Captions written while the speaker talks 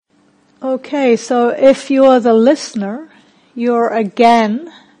Okay, so if you're the listener, you're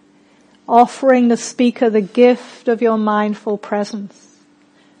again offering the speaker the gift of your mindful presence.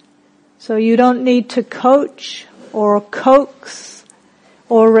 So you don't need to coach or coax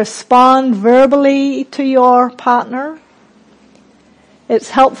or respond verbally to your partner.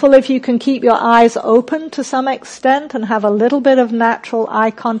 It's helpful if you can keep your eyes open to some extent and have a little bit of natural eye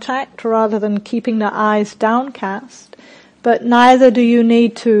contact rather than keeping the eyes downcast. But neither do you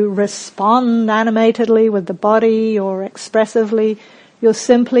need to respond animatedly with the body or expressively. You're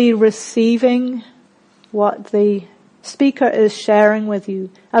simply receiving what the speaker is sharing with you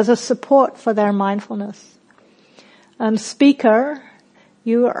as a support for their mindfulness. And speaker,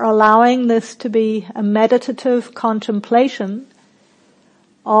 you are allowing this to be a meditative contemplation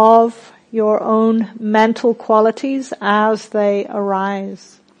of your own mental qualities as they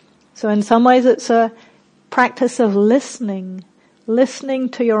arise. So in some ways it's a practice of listening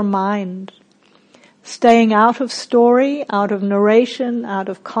to your mind, staying out of story, out of narration, out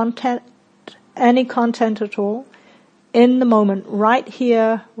of content, any content at all, in the moment, right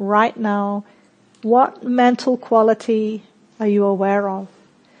here, right now. What mental quality are you aware of?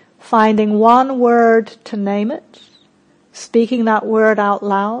 Finding one word to name it, speaking that word out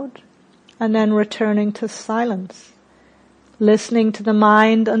loud, and then returning to silence, listening to the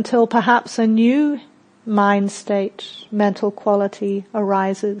mind until perhaps a new mind state, mental quality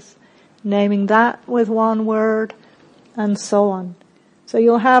arises, naming that with one word, and so on. So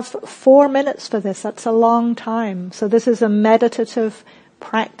you'll have 4 minutes for this. That's a long time. So this is a meditative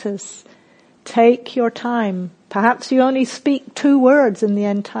practice. Take your time. Perhaps you only speak 2 words in the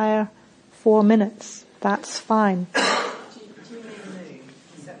entire 4 minutes. That's fine.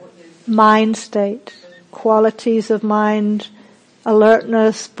 Mind state, qualities of mind,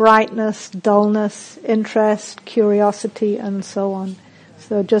 alertness, brightness, dullness, interest, curiosity, and so on.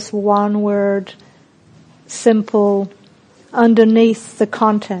 So just one word, simple, underneath the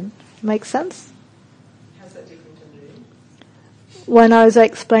content. Make sense? How's that different to mood? When I was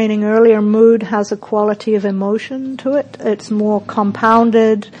explaining earlier, mood has a quality of emotion to it. It's more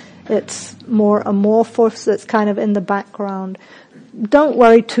compounded, it's more amorphous, it's kind of in the background. Don't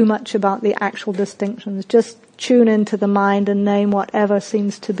worry too much about the actual distinctions. Just tune into the mind and name whatever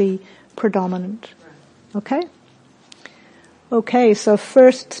seems to be predominant. Okay? Okay, so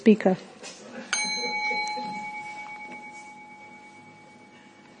first speaker.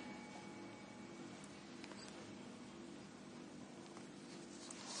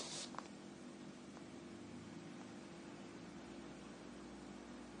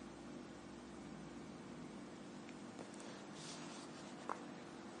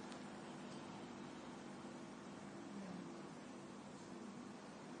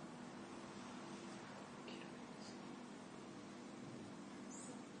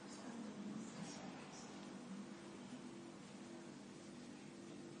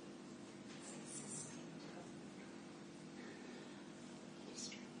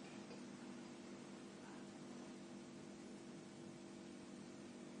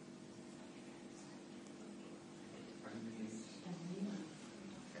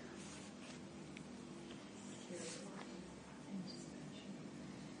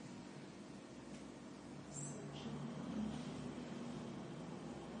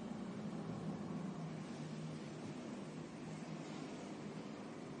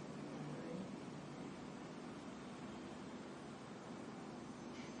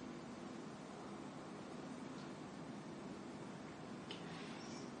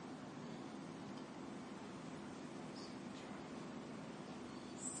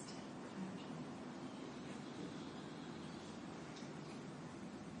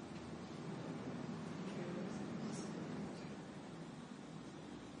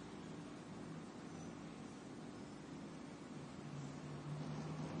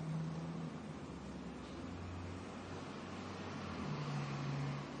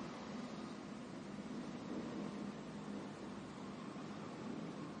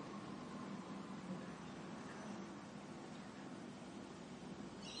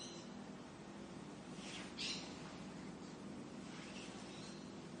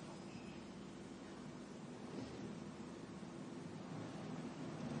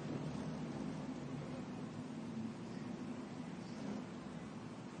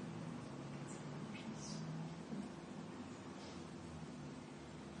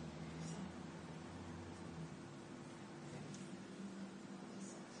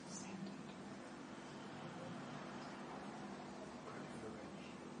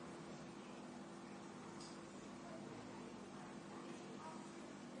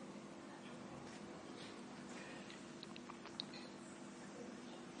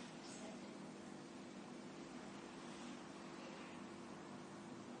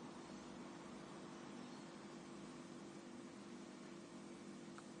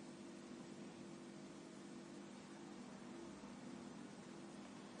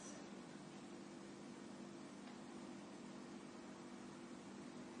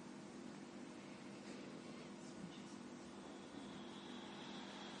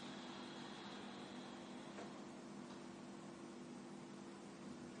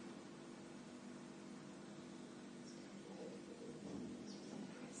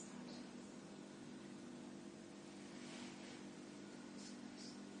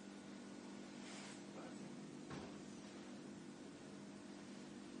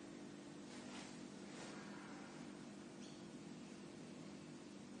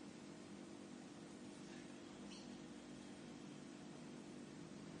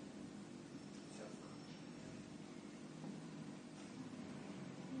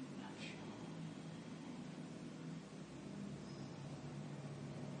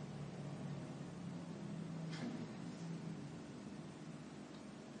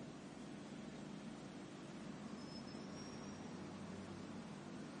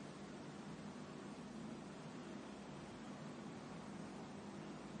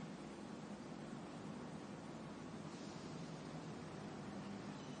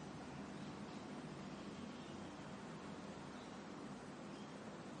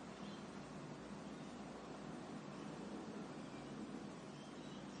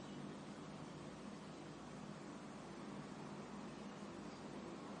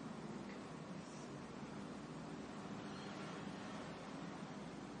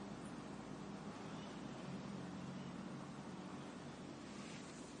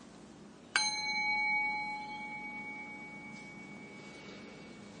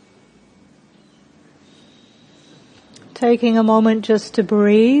 Taking a moment just to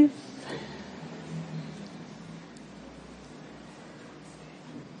breathe.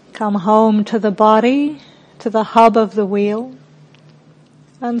 Come home to the body, to the hub of the wheel,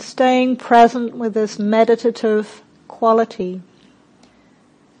 and staying present with this meditative quality.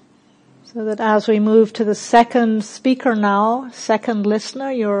 So that as we move to the second speaker now, second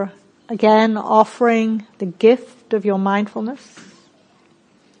listener, you're again offering the gift of your mindfulness.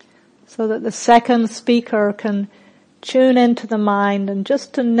 So that the second speaker can tune into the mind and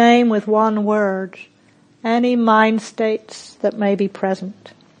just to name with one word any mind states that may be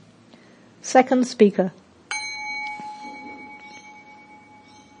present. Second speaker.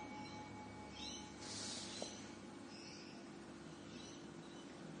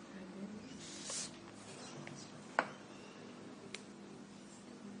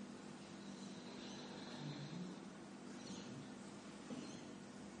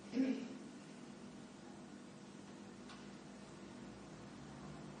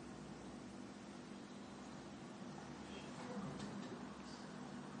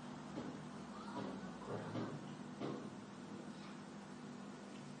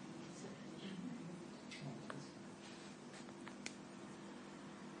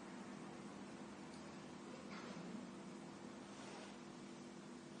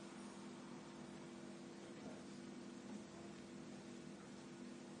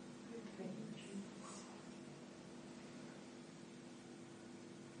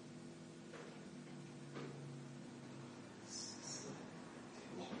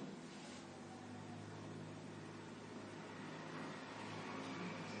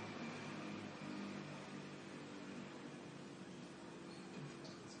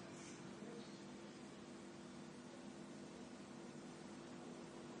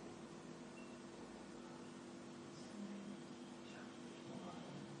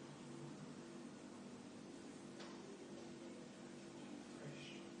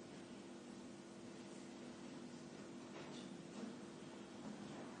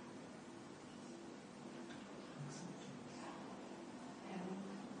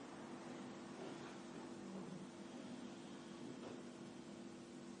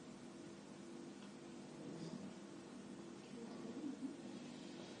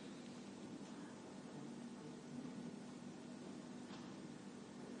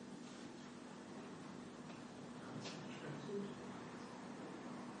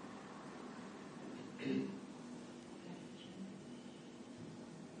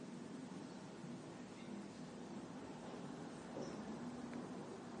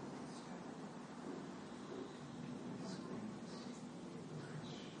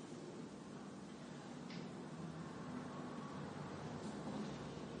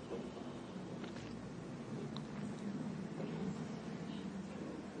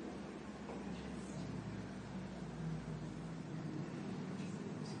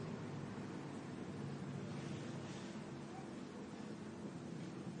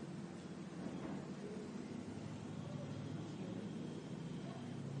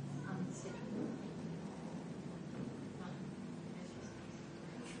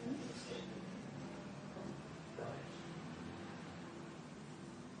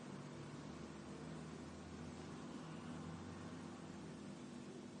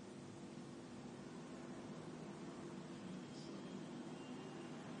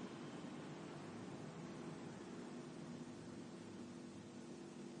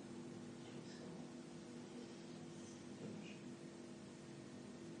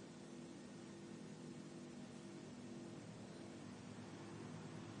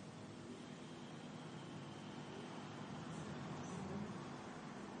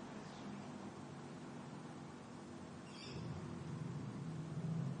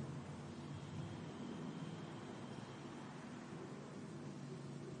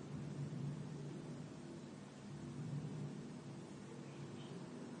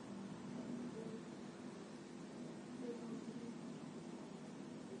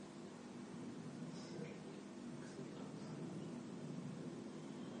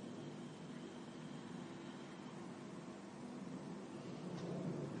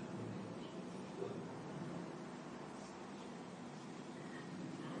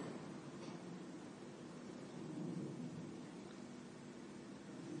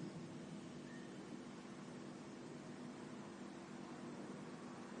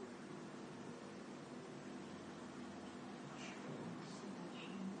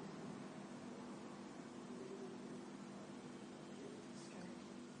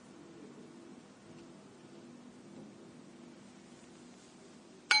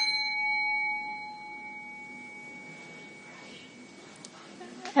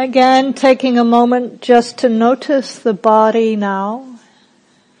 Again, taking a moment just to notice the body now,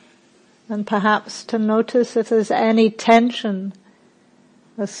 and perhaps to notice if there's any tension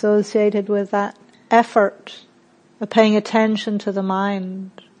associated with that effort of paying attention to the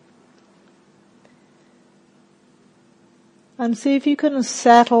mind. And see if you can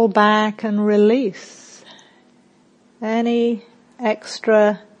settle back and release any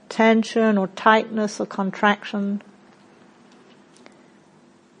extra tension or tightness or contraction,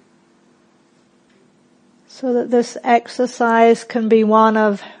 so that this exercise can be one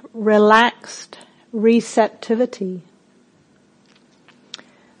of relaxed receptivity.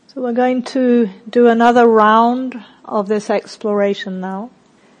 So we're going to do another round of this exploration now.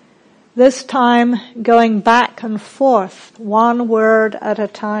 This time going back and forth, one word at a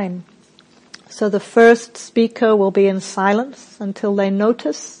time. So the first speaker will be in silence until they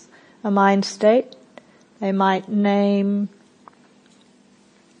notice a mind state. They might name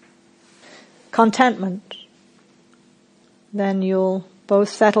contentment. Then you'll both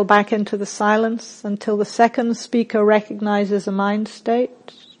settle back into the silence until the second speaker recognizes a mind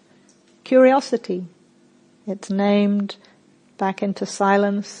state. Curiosity. It's named, back into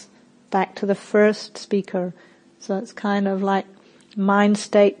silence, back to the first speaker. So it's kind of like mind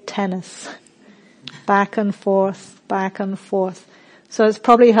state tennis. Back and forth, back and forth. So it's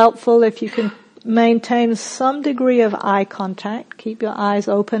probably helpful if you can maintain some degree of eye contact. Keep your eyes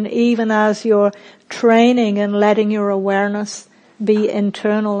open even as you're training and letting your awareness be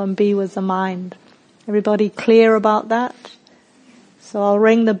internal and be with the mind. Everybody clear about that? So I'll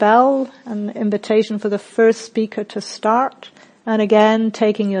ring the bell, an invitation for the first speaker to start. And again,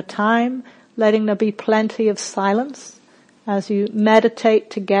 taking your time, letting there be plenty of silence as you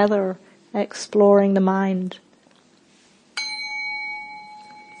meditate together, exploring the mind.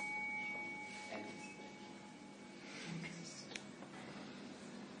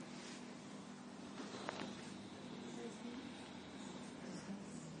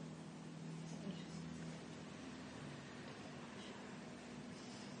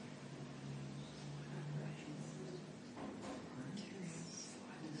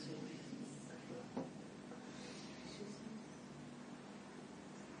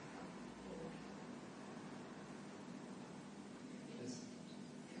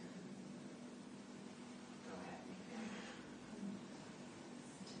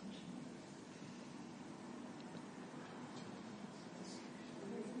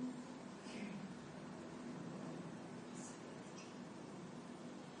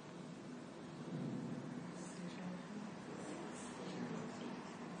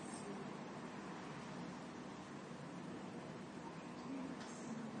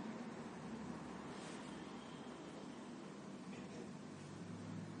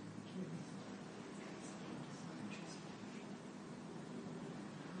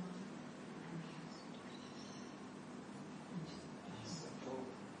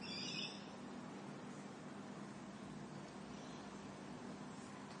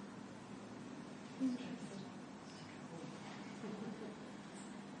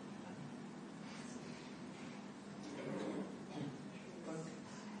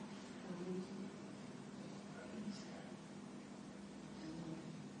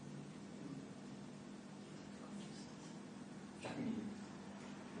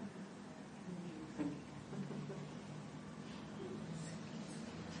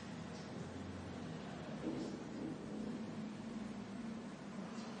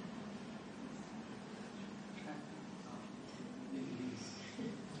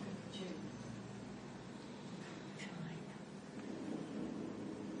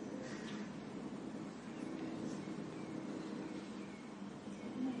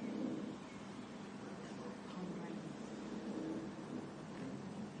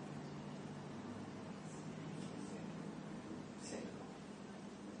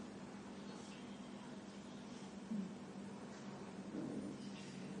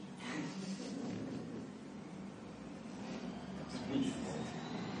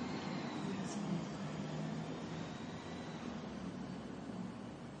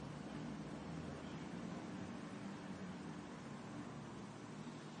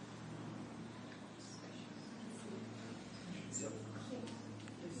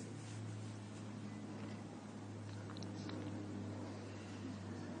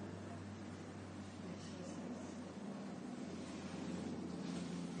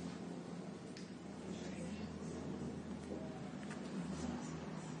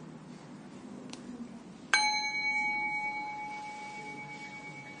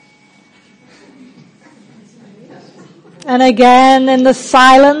 And again, in the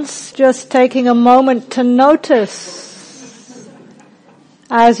silence, just taking a moment to notice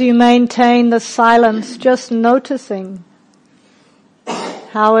As you maintain the silence, just noticing,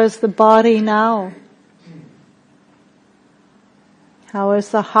 how is the body now? How is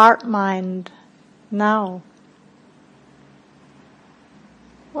the heart-mind now?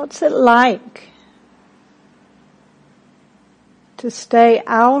 What's it like to stay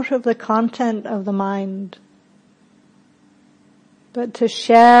out of the content of the mind, but to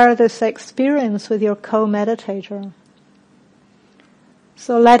share this experience with your co-meditator?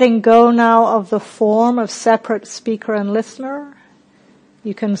 So letting go now of the form of separate speaker and listener.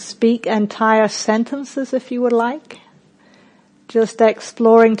 You can speak entire sentences if you would like. Just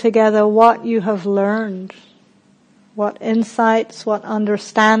exploring together what you have learned, what insights, what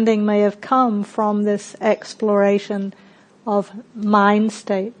understanding may have come from this exploration of mind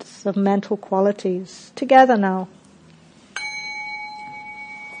states, of mental qualities. Together now.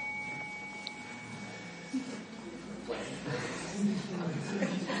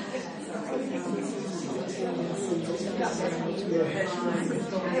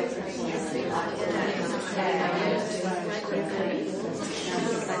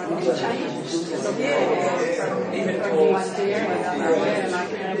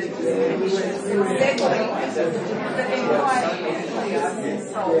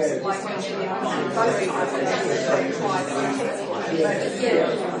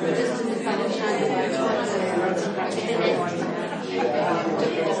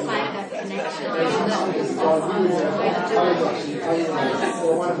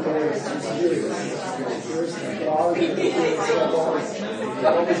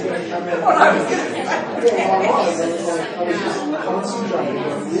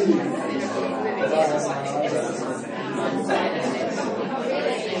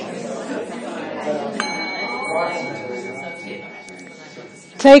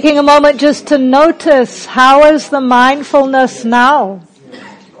 Taking a moment just to notice, how is the mindfulness now?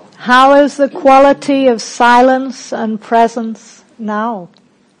 How is the quality of silence and presence now?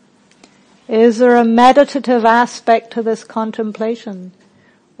 Is there a meditative aspect to this contemplation?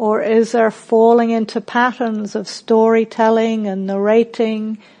 Or is there falling into patterns of storytelling and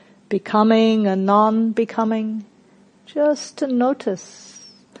narrating, becoming and non-becoming? Just to notice.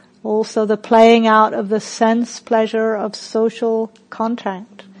 Also the playing out of the sense pleasure of social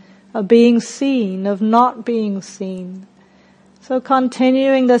contact, of being seen, of not being seen. So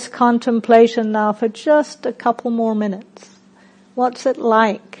continuing this contemplation now for just a couple more minutes. What's it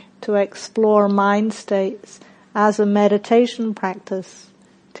like to explore mind states as a meditation practice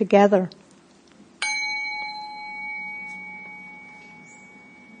together?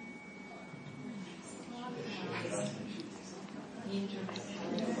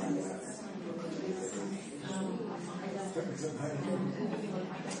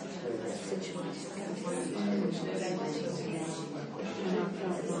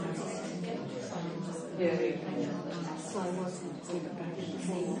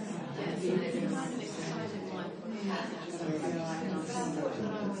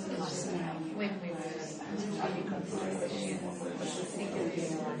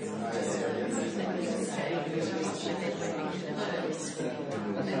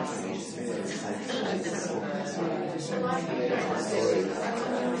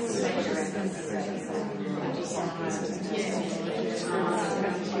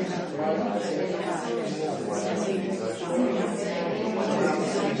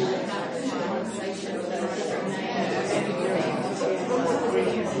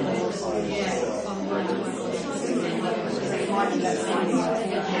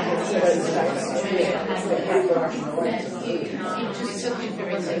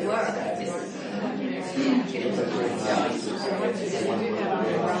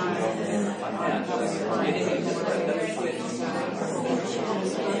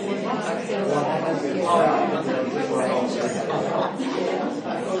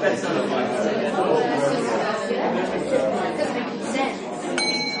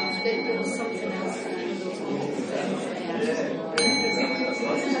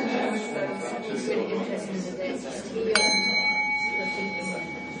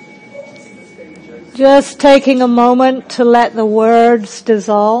 Just taking a moment to let the words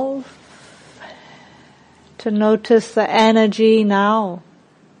dissolve, to notice the energy now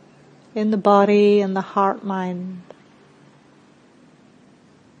in the body and the heart-mind.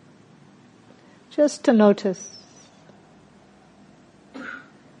 Just to notice.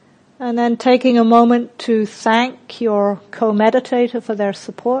 And then taking a moment to thank your co-meditator for their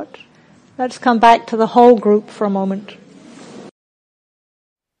support. Let's come back to the whole group for a moment.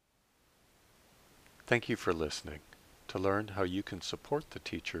 Thank you for listening. To learn how you can support the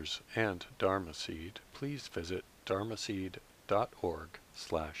teachers and Dharma Seed, please visit dharmaseed.org.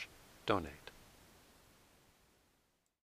 mindfulness.org/donate.